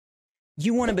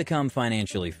You want to become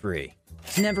financially free,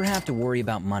 to never have to worry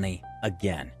about money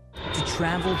again, to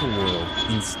travel the world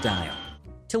in style,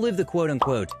 to live the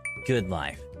quote-unquote good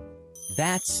life.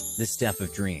 That's the stuff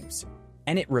of dreams,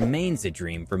 and it remains a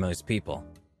dream for most people.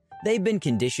 They've been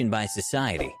conditioned by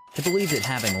society to believe that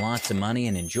having lots of money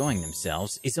and enjoying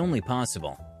themselves is only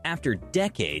possible after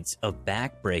decades of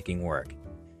back-breaking work.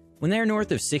 When they're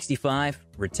north of 65,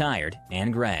 retired,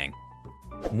 and graying,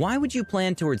 why would you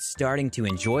plan towards starting to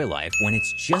enjoy life when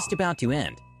it's just about to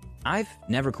end? I've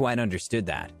never quite understood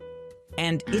that.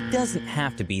 And it doesn't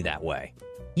have to be that way.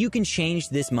 You can change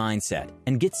this mindset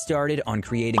and get started on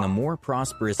creating a more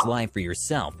prosperous life for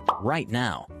yourself right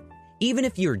now. Even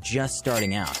if you're just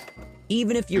starting out,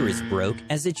 even if you're as broke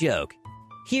as a joke,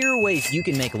 here are ways you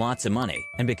can make lots of money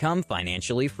and become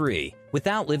financially free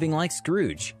without living like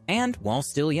Scrooge and while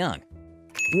still young.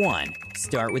 1.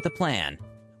 Start with a plan.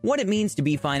 What it means to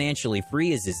be financially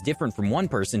free is as different from one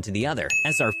person to the other,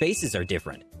 as our faces are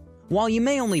different. While you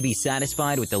may only be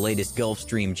satisfied with the latest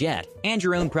Gulfstream jet and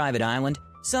your own private island,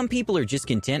 some people are just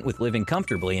content with living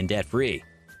comfortably and debt-free.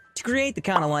 To create the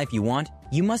kind of life you want,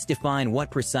 you must define what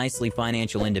precisely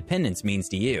financial independence means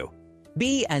to you.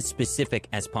 Be as specific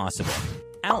as possible.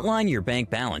 Outline your bank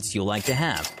balance you'll like to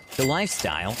have, the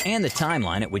lifestyle, and the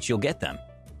timeline at which you'll get them.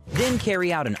 Then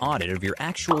carry out an audit of your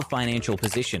actual financial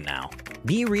position now.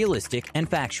 Be realistic and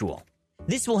factual.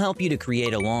 This will help you to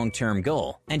create a long-term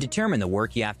goal and determine the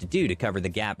work you have to do to cover the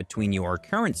gap between your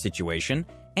current situation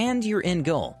and your end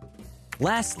goal.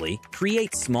 Lastly,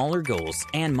 create smaller goals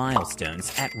and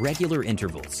milestones at regular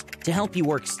intervals to help you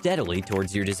work steadily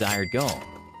towards your desired goal.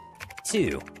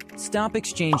 2. Stop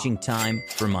exchanging time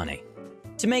for money.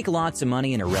 To make lots of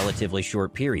money in a relatively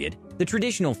short period, the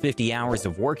traditional 50 hours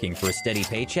of working for a steady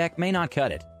paycheck may not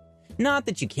cut it. Not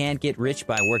that you can't get rich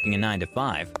by working a 9 to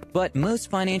 5, but most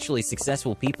financially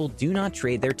successful people do not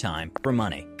trade their time for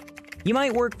money. You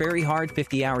might work very hard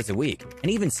 50 hours a week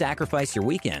and even sacrifice your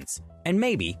weekends. And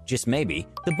maybe, just maybe,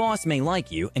 the boss may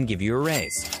like you and give you a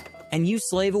raise. And you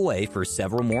slave away for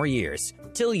several more years,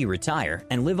 till you retire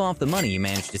and live off the money you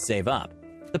managed to save up.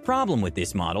 The problem with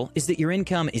this model is that your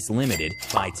income is limited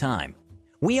by time.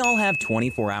 We all have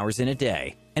 24 hours in a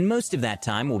day, and most of that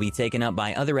time will be taken up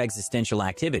by other existential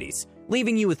activities,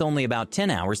 leaving you with only about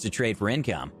 10 hours to trade for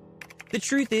income. The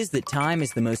truth is that time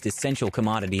is the most essential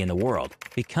commodity in the world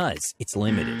because it's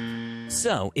limited.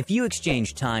 So, if you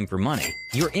exchange time for money,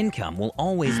 your income will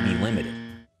always be limited.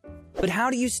 But how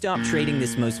do you stop trading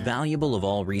this most valuable of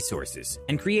all resources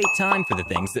and create time for the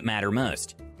things that matter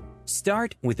most?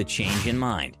 Start with a change in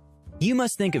mind. You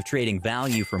must think of trading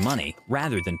value for money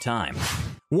rather than time.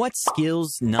 What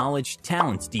skills, knowledge,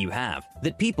 talents do you have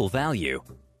that people value?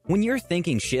 When your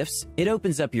thinking shifts, it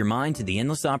opens up your mind to the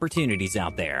endless opportunities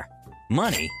out there.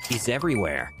 Money is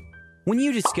everywhere. When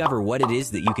you discover what it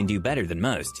is that you can do better than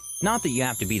most, not that you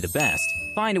have to be the best,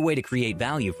 find a way to create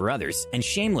value for others and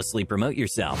shamelessly promote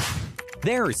yourself.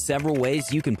 There are several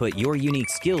ways you can put your unique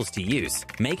skills to use,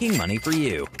 making money for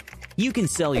you. You can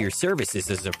sell your services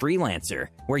as a freelancer,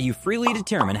 where you freely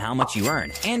determine how much you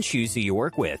earn and choose who you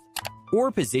work with.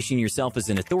 Or position yourself as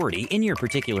an authority in your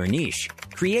particular niche.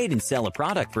 Create and sell a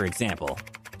product, for example.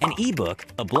 An ebook,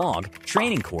 a blog,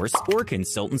 training course, or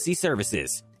consultancy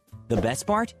services. The best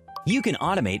part? You can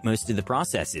automate most of the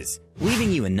processes,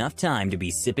 leaving you enough time to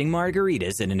be sipping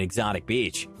margaritas at an exotic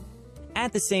beach.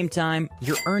 At the same time,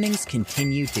 your earnings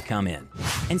continue to come in.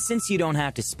 And since you don't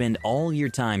have to spend all your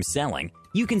time selling,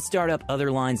 you can start up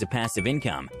other lines of passive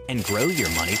income and grow your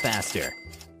money faster.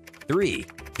 3.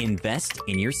 Invest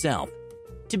in yourself.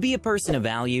 To be a person of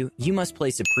value, you must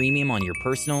place a premium on your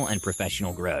personal and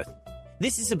professional growth.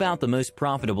 This is about the most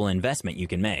profitable investment you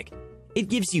can make. It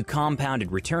gives you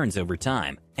compounded returns over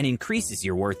time and increases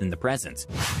your worth in the present.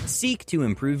 Seek to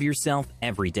improve yourself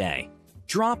every day.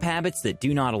 Drop habits that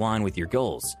do not align with your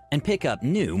goals and pick up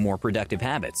new, more productive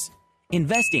habits.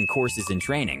 Invest in courses and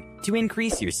training to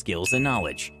increase your skills and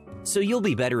knowledge, so you'll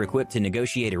be better equipped to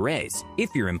negotiate a raise if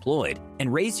you're employed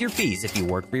and raise your fees if you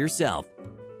work for yourself.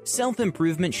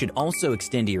 Self-improvement should also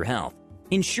extend to your health.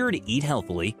 Ensure to eat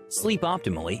healthily, sleep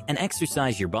optimally, and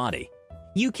exercise your body.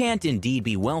 You can't indeed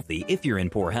be wealthy if you're in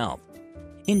poor health.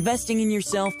 Investing in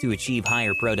yourself to achieve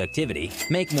higher productivity,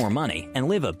 make more money, and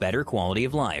live a better quality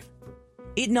of life.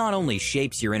 It not only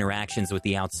shapes your interactions with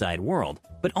the outside world,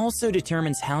 but also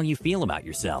determines how you feel about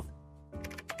yourself.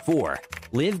 4.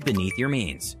 Live beneath your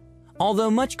means.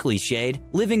 Although much cliched,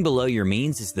 living below your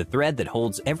means is the thread that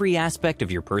holds every aspect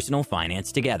of your personal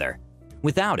finance together.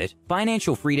 Without it,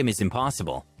 financial freedom is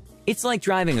impossible. It's like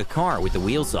driving a car with the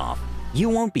wheels off. You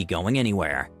won't be going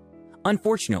anywhere.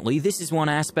 Unfortunately, this is one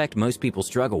aspect most people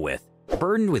struggle with,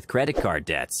 burdened with credit card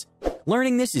debts.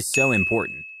 Learning this is so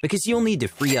important because you'll need to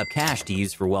free up cash to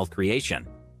use for wealth creation.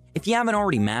 If you haven't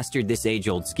already mastered this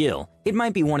age-old skill, it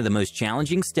might be one of the most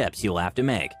challenging steps you'll have to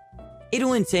make.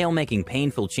 It'll entail making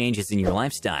painful changes in your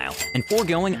lifestyle and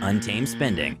foregoing untamed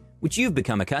spending, which you've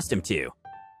become accustomed to.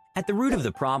 At the root of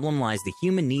the problem lies the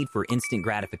human need for instant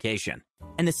gratification,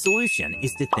 and the solution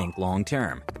is to think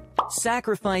long-term.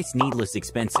 Sacrifice needless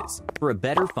expenses for a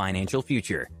better financial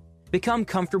future. Become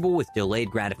comfortable with delayed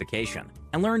gratification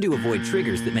and learn to avoid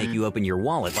triggers that make you open your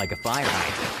wallet like a fire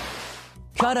hydrant.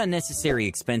 Cut unnecessary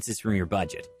expenses from your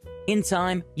budget. In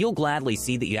time, you'll gladly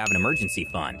see that you have an emergency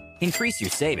fund, increase your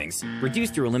savings,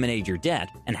 reduce or eliminate your debt,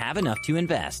 and have enough to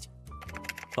invest.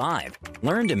 5.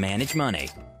 Learn to manage money.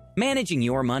 Managing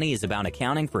your money is about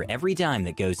accounting for every dime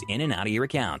that goes in and out of your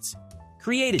accounts.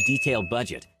 Create a detailed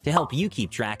budget to help you keep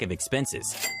track of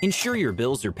expenses, ensure your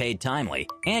bills are paid timely,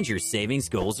 and your savings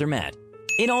goals are met.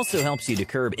 It also helps you to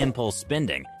curb impulse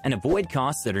spending and avoid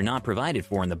costs that are not provided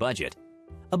for in the budget.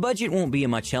 A budget won't be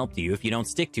of much help to you if you don't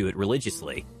stick to it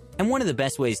religiously. And one of the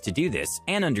best ways to do this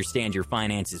and understand your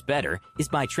finances better is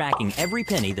by tracking every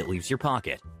penny that leaves your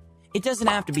pocket. It doesn't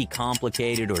have to be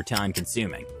complicated or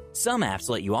time-consuming. Some apps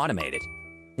let you automate it.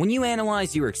 When you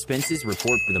analyze your expenses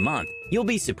report for the month, you'll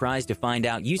be surprised to find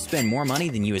out you spend more money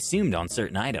than you assumed on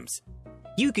certain items.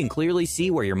 You can clearly see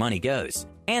where your money goes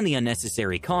and the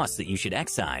unnecessary costs that you should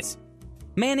excise.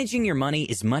 Managing your money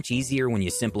is much easier when you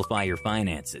simplify your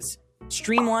finances.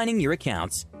 Streamlining your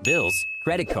accounts, bills,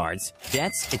 credit cards,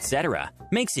 debts, etc.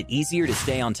 makes it easier to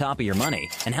stay on top of your money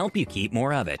and help you keep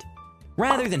more of it.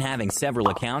 Rather than having several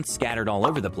accounts scattered all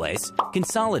over the place,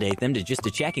 consolidate them to just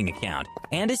a checking account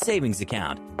and a savings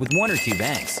account with one or two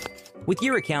banks. With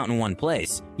your account in one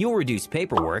place, you'll reduce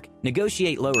paperwork,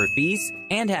 negotiate lower fees,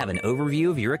 and have an overview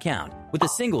of your account with a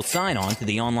single sign-on to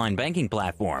the online banking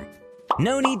platform.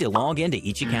 No need to log into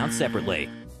each account separately.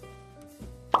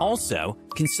 Also,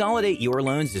 consolidate your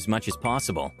loans as much as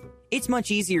possible. It's much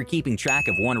easier keeping track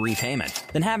of one repayment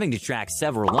than having to track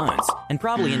several loans and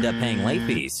probably end up paying late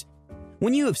fees.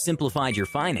 When you have simplified your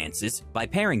finances by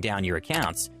paring down your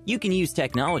accounts, you can use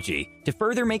technology to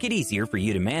further make it easier for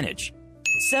you to manage.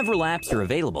 Several apps are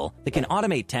available that can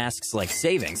automate tasks like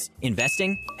savings,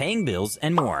 investing, paying bills,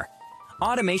 and more.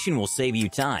 Automation will save you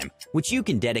time, which you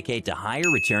can dedicate to higher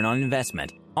return on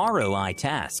investment, ROI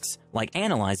tasks, like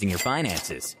analyzing your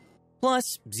finances.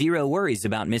 Plus, zero worries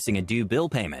about missing a due bill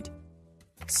payment.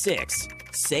 6.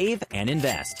 Save and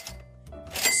invest.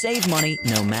 Save money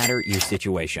no matter your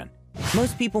situation.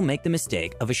 Most people make the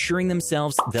mistake of assuring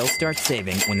themselves they'll start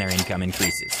saving when their income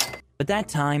increases. But that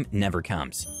time never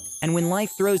comes. And when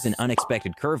life throws an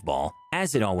unexpected curveball,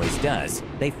 as it always does,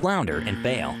 they flounder and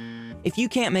fail. If you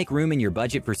can't make room in your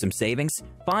budget for some savings,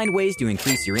 find ways to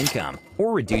increase your income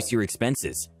or reduce your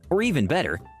expenses. Or even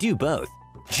better, do both.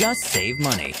 Just save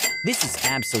money. This is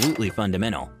absolutely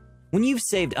fundamental. When you've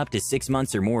saved up to 6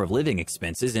 months or more of living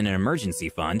expenses in an emergency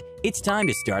fund, it's time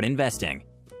to start investing.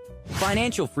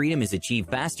 Financial freedom is achieved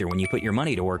faster when you put your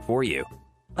money to work for you.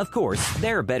 Of course,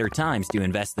 there are better times to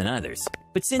invest than others,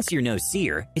 but since you're no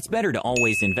seer, it's better to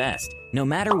always invest, no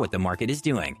matter what the market is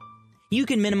doing. You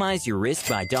can minimize your risk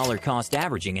by dollar cost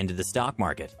averaging into the stock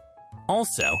market.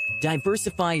 Also,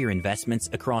 diversify your investments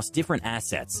across different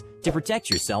assets to protect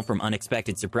yourself from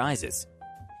unexpected surprises.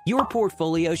 Your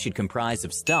portfolio should comprise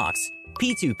of stocks,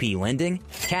 P2P lending,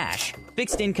 cash,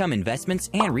 fixed income investments,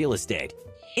 and real estate.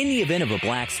 In the event of a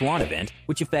black swan event,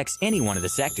 which affects any one of the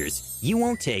sectors, you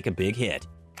won't take a big hit.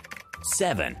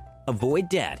 7. Avoid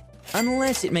debt,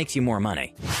 unless it makes you more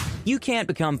money. You can't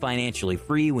become financially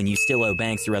free when you still owe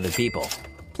banks or other people.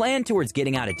 Plan towards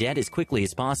getting out of debt as quickly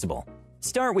as possible.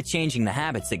 Start with changing the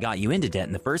habits that got you into debt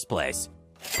in the first place.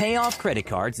 Pay off credit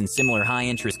cards and similar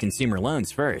high-interest consumer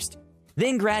loans first.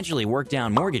 Then gradually work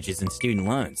down mortgages and student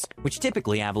loans, which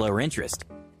typically have lower interest.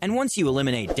 And once you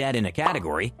eliminate debt in a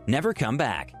category, never come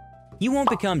back. You won't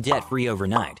become debt-free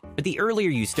overnight, but the earlier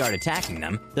you start attacking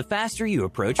them, the faster you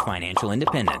approach financial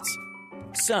independence.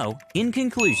 So, in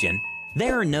conclusion,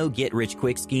 there are no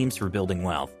get-rich-quick schemes for building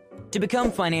wealth. To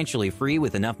become financially free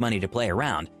with enough money to play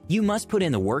around, you must put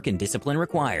in the work and discipline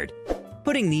required.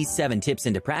 Putting these 7 tips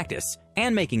into practice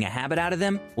and making a habit out of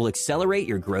them will accelerate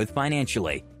your growth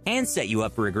financially and set you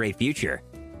up for a great future.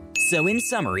 So in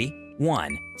summary,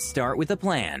 1. Start with a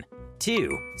plan.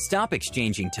 2. Stop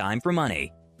exchanging time for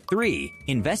money. 3.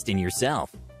 Invest in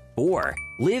yourself. 4.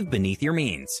 Live beneath your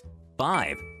means.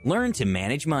 5. Learn to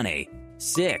manage money.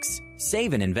 6.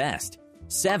 Save and invest.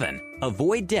 7.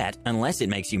 Avoid debt unless it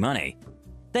makes you money.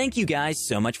 Thank you guys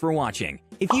so much for watching.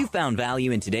 If you found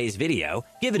value in today's video,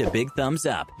 give it a big thumbs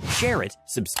up, share it,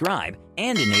 subscribe,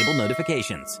 and enable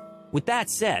notifications. With that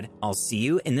said, I'll see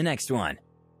you in the next one.